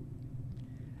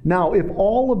 Now, if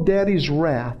all of Daddy's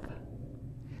wrath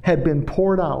had been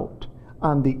poured out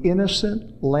on the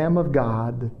innocent Lamb of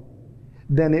God,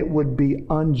 then it would be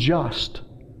unjust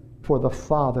for the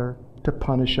Father to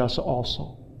punish us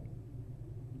also.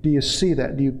 Do you see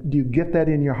that? Do you get that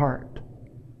in your heart?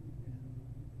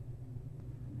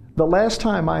 The last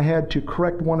time I had to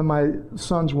correct one of my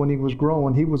sons when he was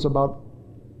growing, he was about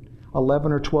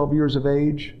 11 or 12 years of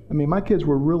age. I mean, my kids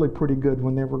were really pretty good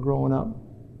when they were growing up.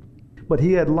 But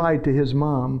he had lied to his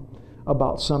mom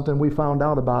about something. We found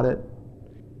out about it.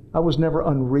 I was never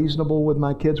unreasonable with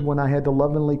my kids when I had to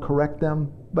lovingly correct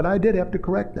them, but I did have to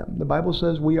correct them. The Bible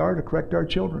says we are to correct our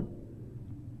children.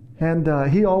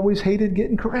 And he always hated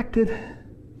getting corrected.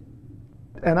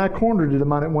 And I cornered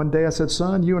him on it one day. I said,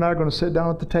 son, you and I are going to sit down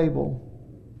at the table,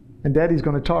 and Daddy's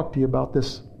going to talk to you about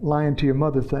this lying to your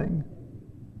mother thing.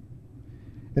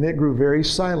 And it grew very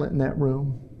silent in that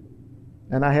room.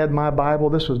 And I had my Bible,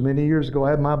 this was many years ago, I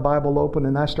had my Bible open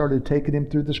and I started taking him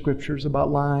through the scriptures about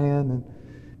lying and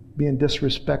being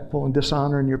disrespectful and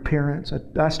dishonoring your parents.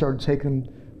 I started taking him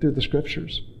through the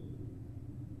scriptures.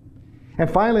 And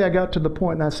finally I got to the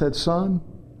point and I said, son,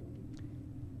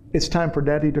 it's time for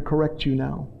Daddy to correct you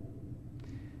now.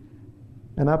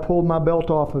 And I pulled my belt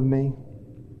off of me.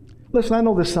 Listen, I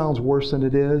know this sounds worse than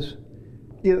it is.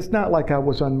 It's not like I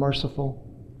was unmerciful.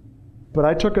 But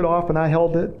I took it off and I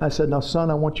held it. I said, now son,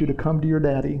 I want you to come to your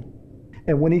daddy.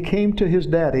 And when he came to his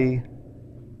daddy,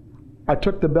 I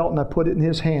took the belt and I put it in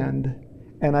his hand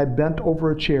and I bent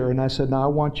over a chair and I said, now I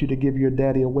want you to give your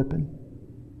daddy a whipping.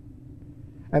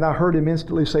 And I heard him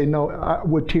instantly say no,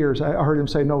 with tears. I heard him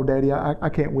say, no, Daddy, I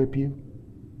can't whip you.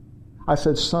 I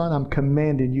said, son, I'm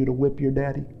commanding you to whip your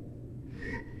daddy.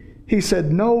 He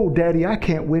said, no, Daddy, I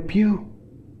can't whip you.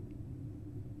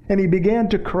 And he began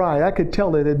to cry. I could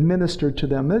tell it had ministered to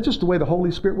them. That's just the way the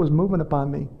Holy Spirit was moving upon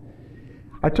me.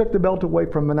 I took the belt away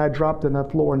from him and I dropped it on the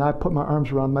floor and I put my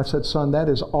arms around him. I said, son, that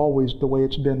is always the way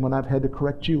it's been when I've had to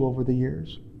correct you over the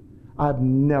years. I've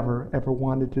never, ever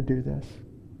wanted to do this.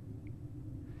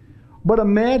 But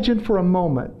imagine for a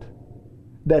moment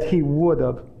that he would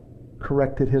have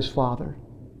corrected his father.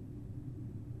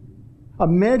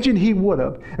 Imagine he would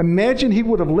have. Imagine he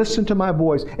would have listened to my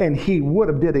voice and he would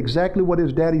have did exactly what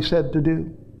his daddy said to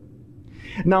do.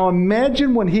 Now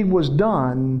imagine when he was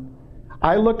done,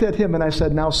 I looked at him and I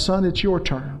said, now son, it's your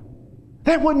turn.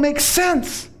 That wouldn't make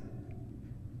sense.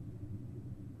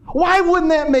 Why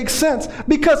wouldn't that make sense?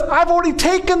 Because I've already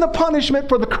taken the punishment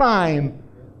for the crime.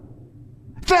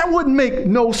 That would make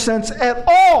no sense at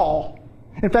all.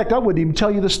 In fact, I wouldn't even tell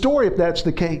you the story if that's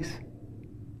the case.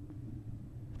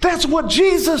 That's what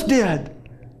Jesus did.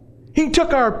 He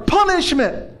took our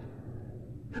punishment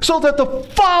so that the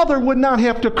Father would not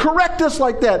have to correct us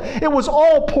like that. It was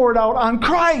all poured out on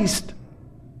Christ.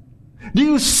 Do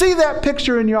you see that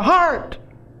picture in your heart?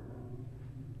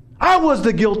 I was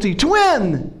the guilty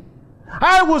twin.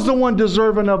 I was the one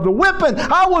deserving of the whipping.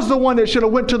 I was the one that should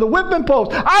have went to the whipping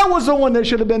post. I was the one that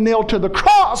should have been nailed to the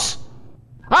cross.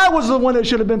 I was the one that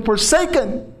should have been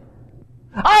forsaken.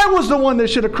 I was the one that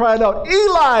should have cried out,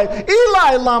 Eli,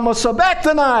 Eli, lama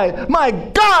sabachthani. My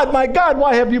God,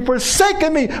 why have you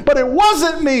forsaken me? But it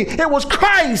wasn't me. It was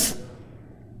Christ.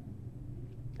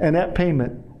 And that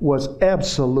payment was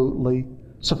absolutely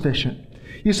sufficient.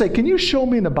 You say, can you show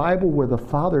me in the Bible where the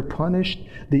Father punished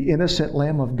the innocent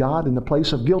Lamb of God in the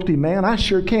place of guilty man? I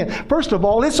sure can. First of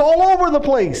all, it's all over the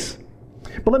place.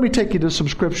 But let me take you to some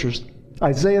scriptures.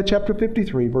 Isaiah chapter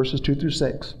 53, verses 2 through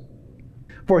 6.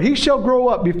 For he shall grow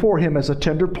up before him as a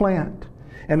tender plant,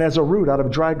 and as a root out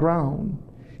of dry ground.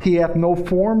 He hath no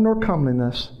form nor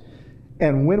comeliness,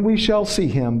 and when we shall see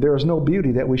him, there is no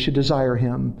beauty that we should desire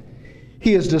him.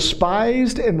 He is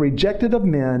despised and rejected of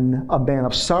men, a man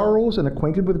of sorrows and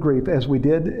acquainted with grief, as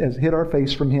hid our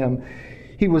face from him.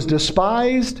 He was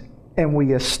despised, and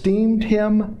we esteemed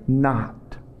him not.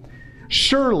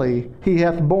 Surely he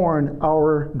hath borne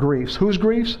our griefs. Whose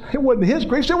griefs? It wasn't his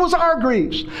griefs, it was our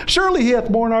griefs. Surely he hath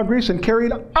borne our griefs and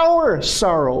carried our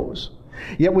sorrows.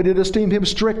 Yet we did esteem him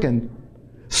stricken,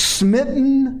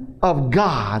 smitten of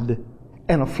God,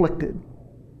 and afflicted.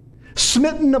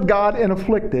 Smitten of God and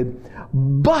afflicted.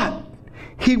 But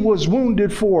he was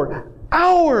wounded for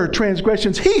our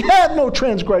transgressions. He had no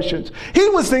transgressions. He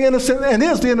was the innocent and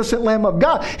is the innocent Lamb of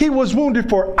God. He was wounded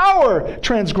for our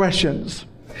transgressions.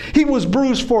 He was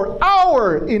bruised for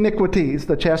our iniquities.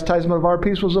 The chastisement of our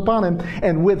peace was upon him.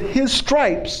 And with his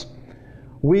stripes,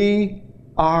 we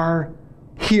are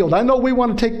healed. I know we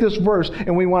want to take this verse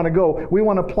and we want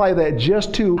to apply that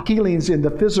just to healings in the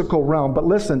physical realm. But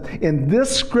listen, in this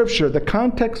scripture, the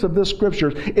context of this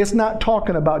scripture, it's not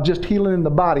talking about just healing in the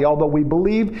body, although we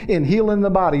believe in healing the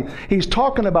body. He's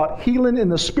talking about healing in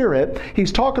the spirit.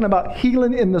 He's talking about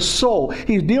healing in the soul.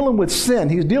 He's dealing with sin.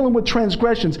 He's dealing with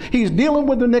transgressions. He's dealing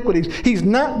with iniquities. He's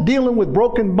not dealing with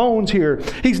broken bones here.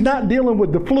 He's not dealing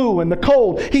with the flu and the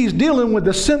cold. He's dealing with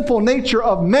the sinful nature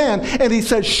of man. And he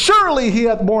says, surely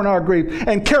he hath borne our grief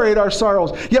and carried our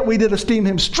sorrows. Yet we did esteem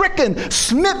him stricken,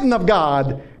 smitten of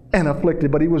God, and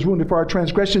afflicted. But he was wounded for our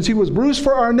transgressions. He was bruised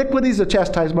for our iniquities. The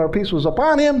chastisement of our peace was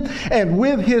upon him. And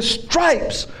with his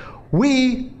stripes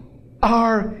we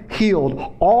are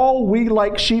healed. All we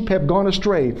like sheep have gone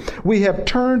astray. We have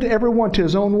turned everyone to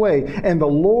his own way. And the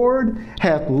Lord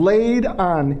hath laid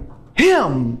on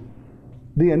him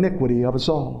the iniquity of us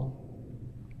all.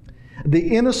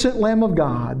 The innocent Lamb of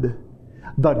God,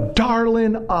 the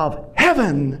darling of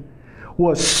heaven,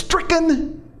 was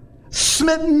stricken,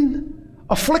 smitten,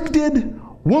 afflicted,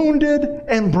 wounded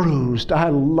and bruised. I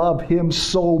love him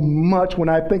so much when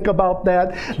I think about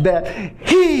that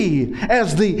he,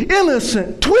 as the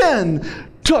innocent twin,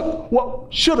 took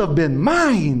what should have been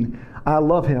mine. I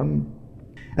love him.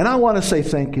 And I want to say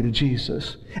thank you to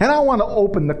Jesus. And I want to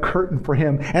open the curtain for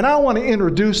him. And I want to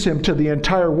introduce him to the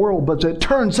entire world. But it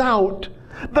turns out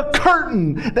the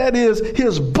curtain, that is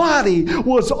his body,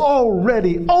 was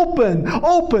already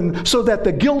open so that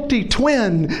the guilty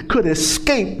twin could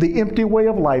escape the empty way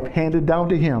of life handed down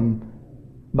to him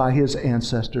by his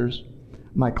ancestors.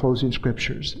 My closing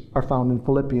scriptures are found in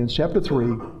Philippians chapter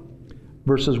 3,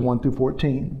 verses 1 through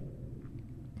 14.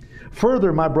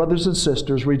 Further, my brothers and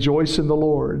sisters, rejoice in the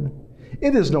Lord.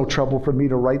 It is no trouble for me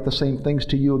to write the same things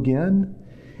to you again,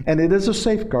 and it is a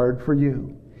safeguard for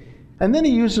you. And then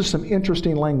he uses some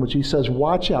interesting language. He says,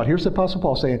 watch out. Here's the Apostle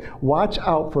Paul saying, watch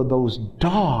out for those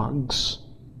dogs.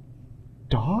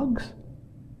 Dogs?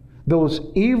 Those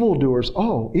evildoers.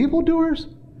 Oh, evildoers?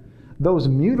 Those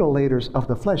mutilators of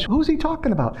the flesh. Who's he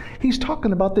talking about? He's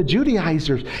talking about the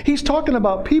Judaizers. He's talking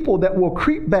about people that will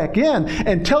creep back in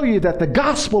and tell you that the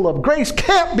gospel of grace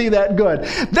can't be that good.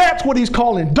 That's what he's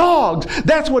calling dogs.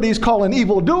 That's what he's calling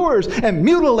evildoers and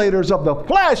mutilators of the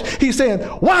flesh. He's saying,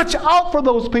 watch out for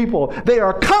those people. They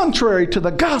are contrary to the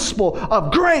gospel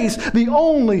of grace, the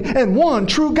only and one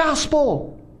true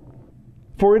gospel.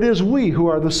 For it is we who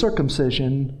are the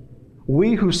circumcision,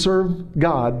 we who serve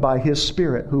God by his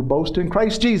Spirit, who boast in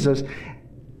Christ Jesus.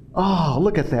 Oh,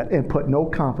 look at that. And put no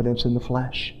confidence in the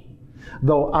flesh,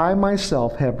 though I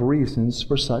myself have reasons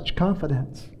for such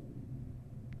confidence.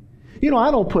 You know,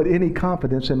 I don't put any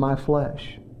confidence in my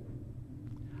flesh.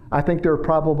 I think there are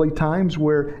probably times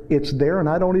where it's there and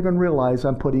I don't even realize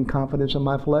I'm putting confidence in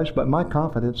my flesh, but my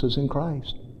confidence is in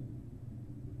Christ.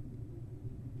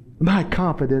 My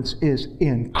confidence is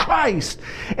in Christ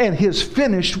and his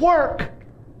finished work.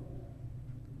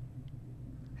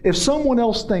 If someone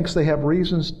else thinks they have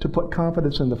reasons to put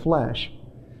confidence in the flesh,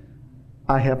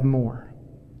 I have more.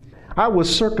 I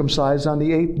was circumcised on the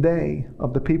 8th day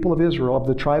of the people of Israel, of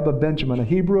the tribe of Benjamin, a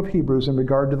Hebrew of Hebrews in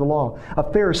regard to the law, a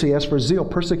Pharisee as for zeal,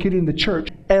 persecuting the church,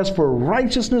 as for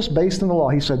righteousness based on the law.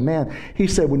 He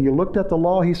said, when you looked at the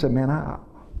law, he said,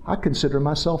 I consider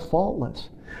myself faultless.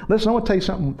 Listen, I want to tell you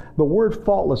something. The word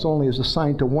faultless only is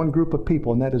assigned to one group of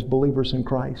people, and that is believers in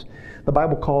Christ. The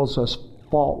Bible calls us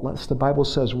faultless. The Bible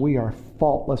says we are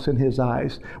faultless in his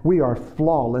eyes. We are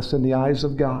flawless in the eyes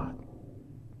of God.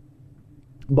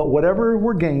 But whatever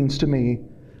were gains to me,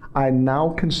 I now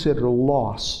consider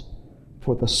loss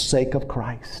for the sake of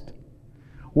Christ.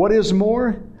 What is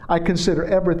more, I consider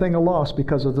everything a loss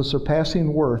because of the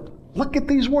surpassing worth, look at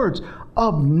these words,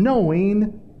 of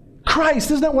knowing Christ.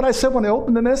 Isn't that what I said when I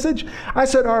opened the message? I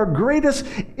said our greatest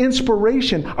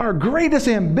inspiration, our greatest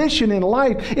ambition in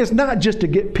life is not just to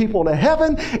get people to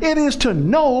heaven. It is to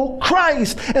know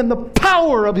Christ and the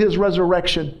power of his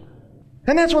resurrection.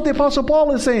 And that's what the Apostle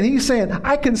Paul is saying. He's saying,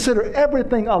 I consider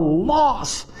everything a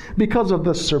loss because of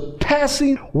the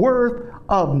surpassing worth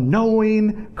of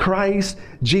knowing Christ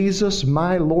Jesus,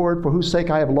 my Lord, for whose sake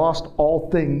I have lost all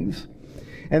things.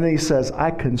 And then he says,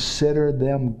 I consider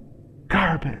them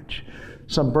garbage.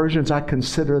 Some versions, I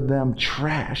consider them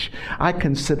trash. I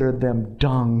consider them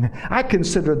dung. I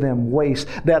consider them waste,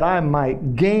 that I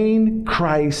might gain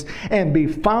Christ and be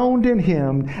found in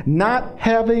him, not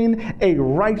having a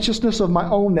righteousness of my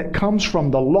own that comes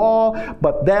from the law,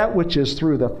 but that which is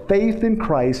through the faith in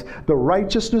Christ, the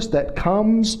righteousness that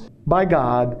comes by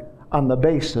God on the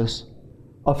basis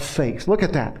of faith. Look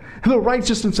at that. The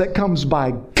righteousness that comes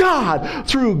by God,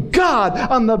 through God,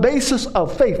 on the basis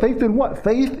of faith. Faith in what?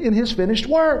 Faith in his finished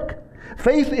work.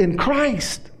 Faith in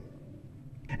Christ.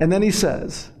 And then he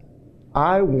says,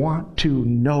 I want to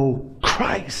know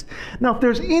Christ. Now, if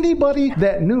there's anybody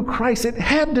that knew Christ, it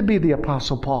had to be the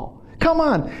Apostle Paul. Come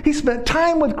on. He spent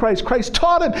time with Christ. Christ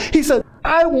taught him. He said,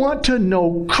 I want to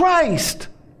know Christ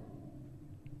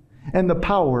and the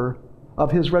power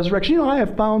of his resurrection. You know, I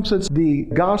have found since the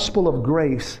gospel of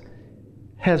grace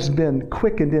has been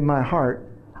quickened in my heart,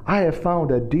 I have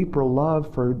found a deeper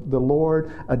love for the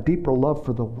Lord, a deeper love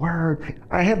for the Word.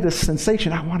 I have this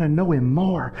sensation, I want to know him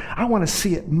more. I want to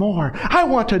see it more. I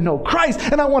want to know Christ,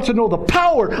 and I want to know the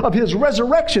power of his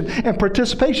resurrection and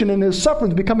participation in his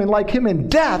sufferings, becoming like him in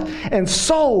death, and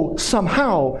so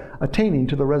somehow attaining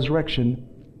to the resurrection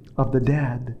of the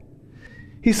dead.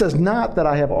 He says, not that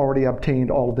I have already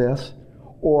obtained all this,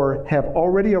 or have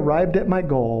already arrived at my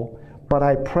goal, but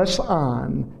I press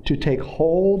on to take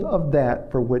hold of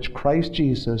that for which Christ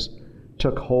Jesus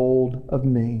took hold of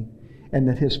me. And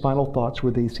then his final thoughts were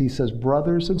these. He says,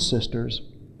 brothers and sisters,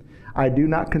 I do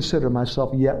not consider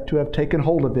myself yet to have taken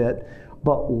hold of it,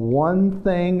 But one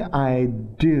thing I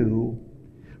do,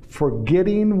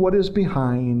 forgetting what is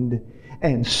behind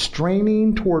and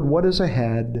straining toward what is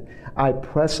ahead, I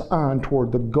press on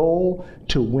toward the goal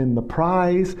to win the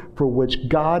prize for which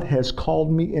God has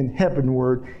called me in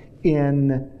heavenward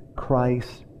in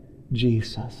Christ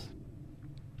Jesus.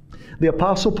 The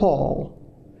Apostle Paul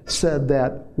said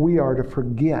that we are to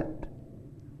forget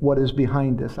what is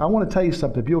behind us. I want to tell you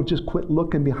something. If you'll just quit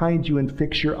looking behind you and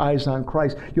fix your eyes on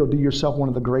Christ, you'll do yourself one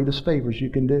of the greatest favors you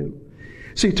can do.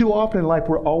 See, too often in life,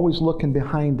 we're always looking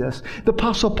behind us. The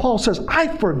Apostle Paul says,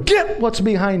 I forget what's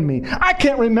behind me. I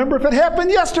can't remember if it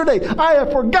happened yesterday. I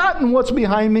have forgotten what's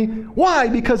behind me. Why?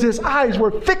 Because his eyes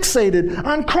were fixated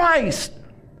on Christ.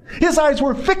 His eyes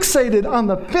were fixated on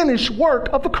the finished work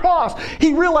of the cross.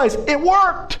 He realized it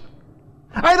worked.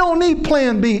 I don't need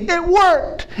plan B. It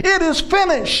worked. It is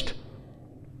finished.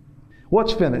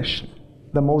 What's finished?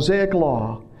 The Mosaic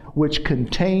Law, which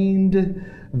contained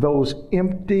those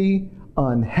empty,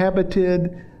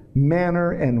 uninhabited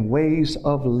manner and ways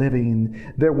of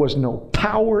living. There was no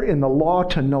power in the law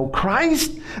to know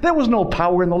Christ. There was no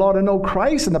power in the law to know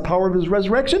Christ and the power of His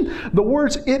resurrection. The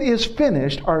words, it is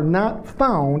finished, are not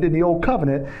found in the Old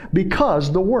Covenant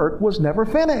because the work was never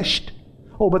finished.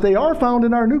 Oh, but they are found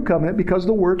in our New Covenant because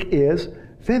the work is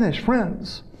finished.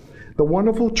 Friends, the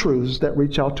wonderful truths that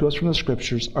reach out to us from the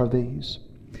Scriptures are these.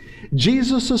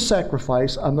 Jesus'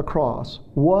 sacrifice on the cross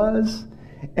was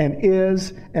and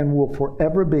is and will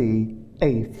forever be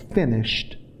a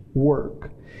finished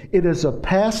work. It is a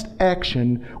past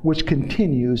action which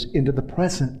continues into the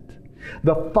present.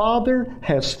 The Father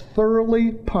has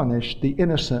thoroughly punished the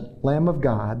innocent Lamb of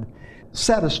God,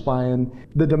 satisfying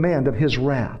the demand of His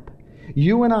wrath.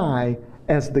 You and I,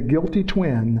 as the guilty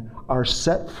twin, are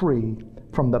set free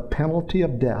from the penalty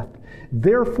of death.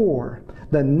 Therefore,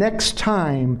 the next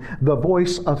time the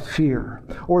voice of fear,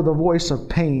 or the voice of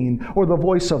pain, or the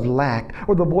voice of lack,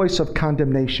 or the voice of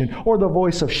condemnation, or the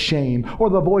voice of shame, or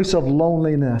the voice of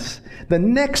loneliness, the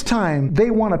next time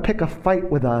they want to pick a fight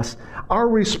with us, our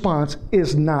response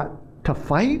is not to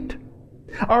fight.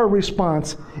 Our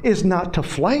response is not to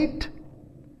flight.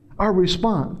 Our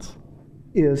response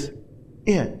is,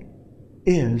 it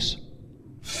is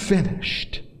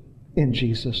finished. In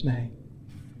Jesus' name,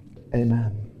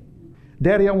 amen.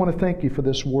 Daddy, I want to thank you for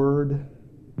this word.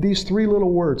 These three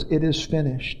little words, it is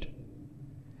finished.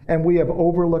 And we have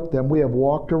overlooked them. We have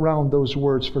walked around those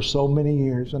words for so many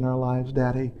years in our lives,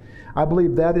 Daddy. I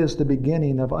believe that is the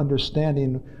beginning of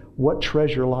understanding what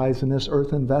treasure lies in this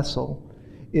earthen vessel,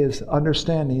 is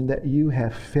understanding that you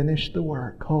have finished the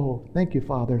work. Oh, thank you,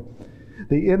 Father.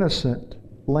 The innocent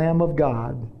Lamb of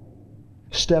God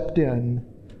stepped in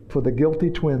for the guilty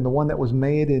twin, the one that was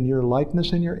made in your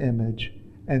likeness and your image,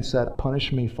 and said,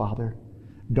 punish me, Father.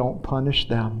 Don't punish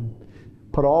them.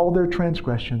 Put all their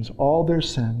transgressions, all their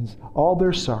sins, all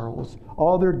their sorrows,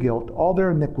 all their guilt, all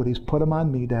their iniquities, put them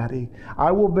on me, Daddy.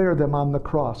 I will bear them on the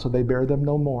cross so they bear them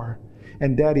no more.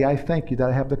 And Daddy, I thank you that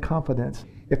I have the confidence.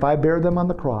 If I bear them on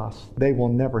the cross, they will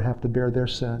never have to bear their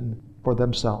sin for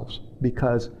themselves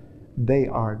because they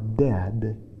are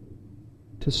dead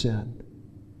to sin.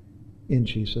 In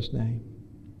Jesus' name,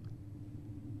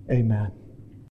 amen.